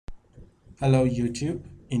Hello YouTube.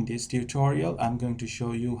 In this tutorial, I'm going to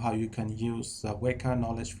show you how you can use the Weka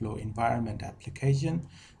Knowledge Flow Environment application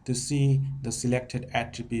to see the selected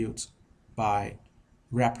attributes by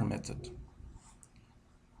wrapper method.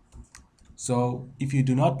 So if you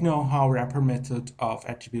do not know how wrapper method of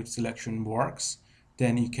attribute selection works,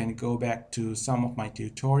 then you can go back to some of my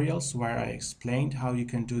tutorials where I explained how you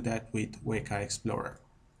can do that with Weka Explorer.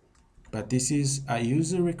 But this is a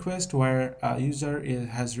user request where a user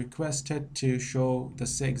has requested to show the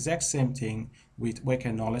exact same thing with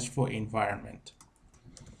Weka Knowledge Flow environment.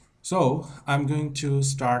 So I'm going to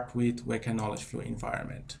start with Weka Knowledge Flow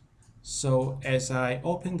environment. So as I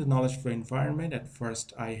open the Knowledge Flow environment, at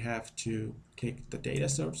first I have to click the data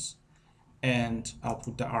source and I'll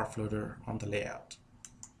put the R floater on the layout.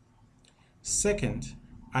 Second,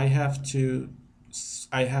 I have to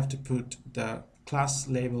put the class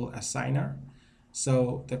label assigner.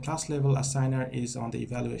 So the class label assigner is on the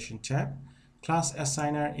evaluation tab. Class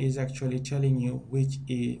assigner is actually telling you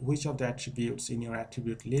which of the attributes in your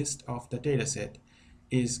attribute list of the dataset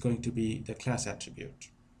is going to be the class attribute.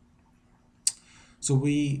 So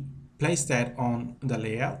we place that on the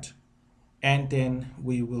layout, and then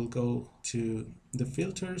we will go to the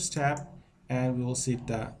filters tab and we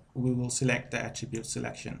will select the attribute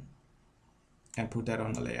selection and put that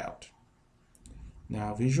on the layout.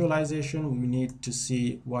 Now visualization, we need to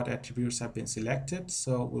see what attributes have been selected,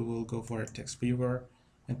 so we will go for a text viewer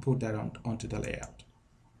and put that onto the layout.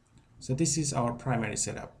 So this is our primary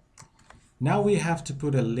setup. Now we have to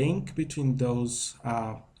put a link between those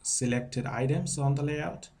selected items on the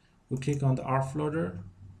layout. We click on the R floater,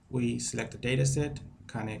 we select the dataset,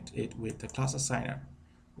 connect it with the class assigner.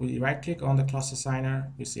 We right click on the class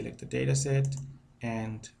assigner, we select the dataset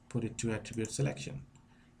and put it to attribute selection.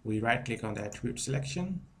 We right click on the attribute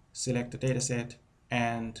selection, select the dataset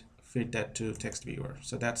and feed that to text viewer.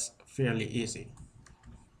 So that's fairly easy.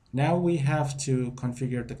 Now we have to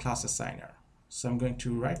configure the class assigner. So I'm going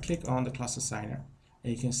to right click on the class assigner,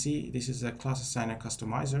 and you can see this is a class assigner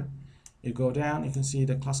customizer. You go down, you can see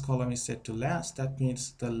the class column is set to last. That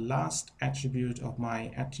means the last attribute of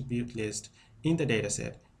my attribute list in the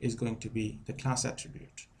dataset is going to be the class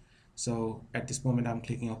attribute. So at this moment I'm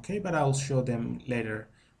clicking OK, but I'll show them later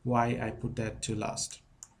why I put that to last.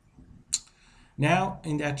 Now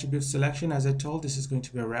in the attribute selection, as I told, this is going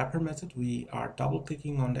to be a wrapper method. We are double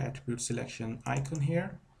clicking on the attribute selection icon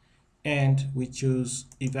here, and we choose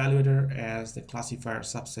evaluator as the classifier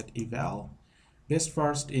subset eval. Best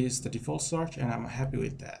first is the default search, and I'm happy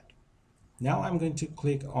with that. Now I'm going to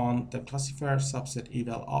click on the classifier subset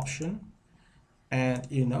eval option, and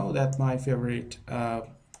you know that my favorite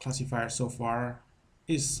classifier so far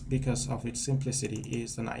is, because of its simplicity,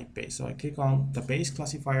 is the naive Bayes. So I click on the Bayes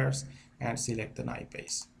classifiers and select the naive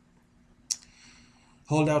Bayes.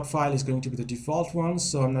 Holdout file is going to be the default one,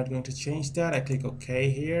 so I'm not going to change that. I click OK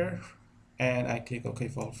here and I click OK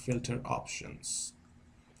for filter options.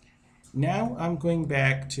 Now I'm going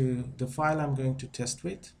back to the file I'm going to test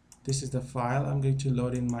with. This is the file I'm going to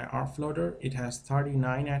load in my R floater. It has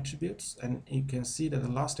 39 attributes, and you can see that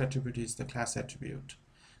the last attribute is the class attribute.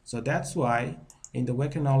 So that's why in the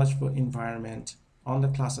Weka Knowledge Flow environment on the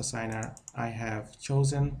class assigner, I have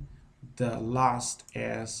chosen the last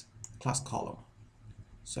as class column.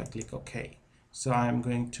 So I click OK. So I'm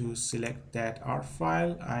going to select that R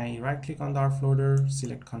file. I right click on the R floater,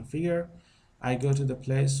 select configure. I go to the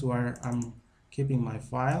place where I'm keeping my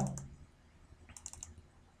file.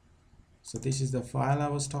 So this is the file I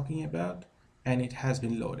was talking about, and it has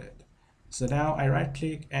been loaded. So now I right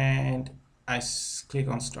click and I click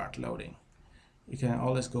on start loading. You can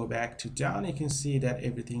always go back to down. You can see that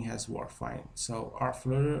everything has worked fine. So our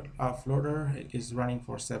floater is running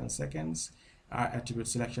for 7 seconds. Our attribute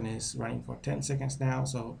selection is running for 10 seconds now,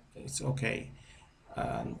 so it's okay.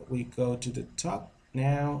 We go to the top.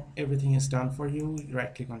 Now everything is done for you.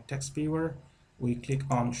 Right click on text viewer. We click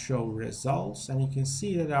on show results, and you can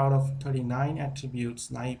see that out of 39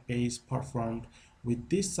 attributes, naive Bayes performed with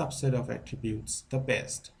this subset of attributes the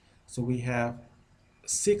best. So we have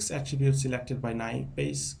 6 attributes selected by naive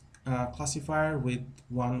Bayes classifier with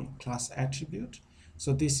 1 class attribute.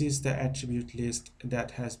 So this is the attribute list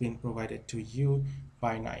that has been provided to you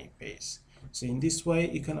by naive Bayes. So in this way,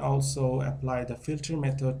 you can also apply the filter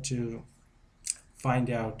method to find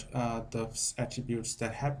out the attributes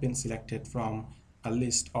that have been selected from a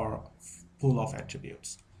list or pool of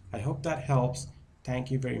attributes. I hope that helps.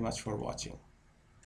 Thank you very much for watching.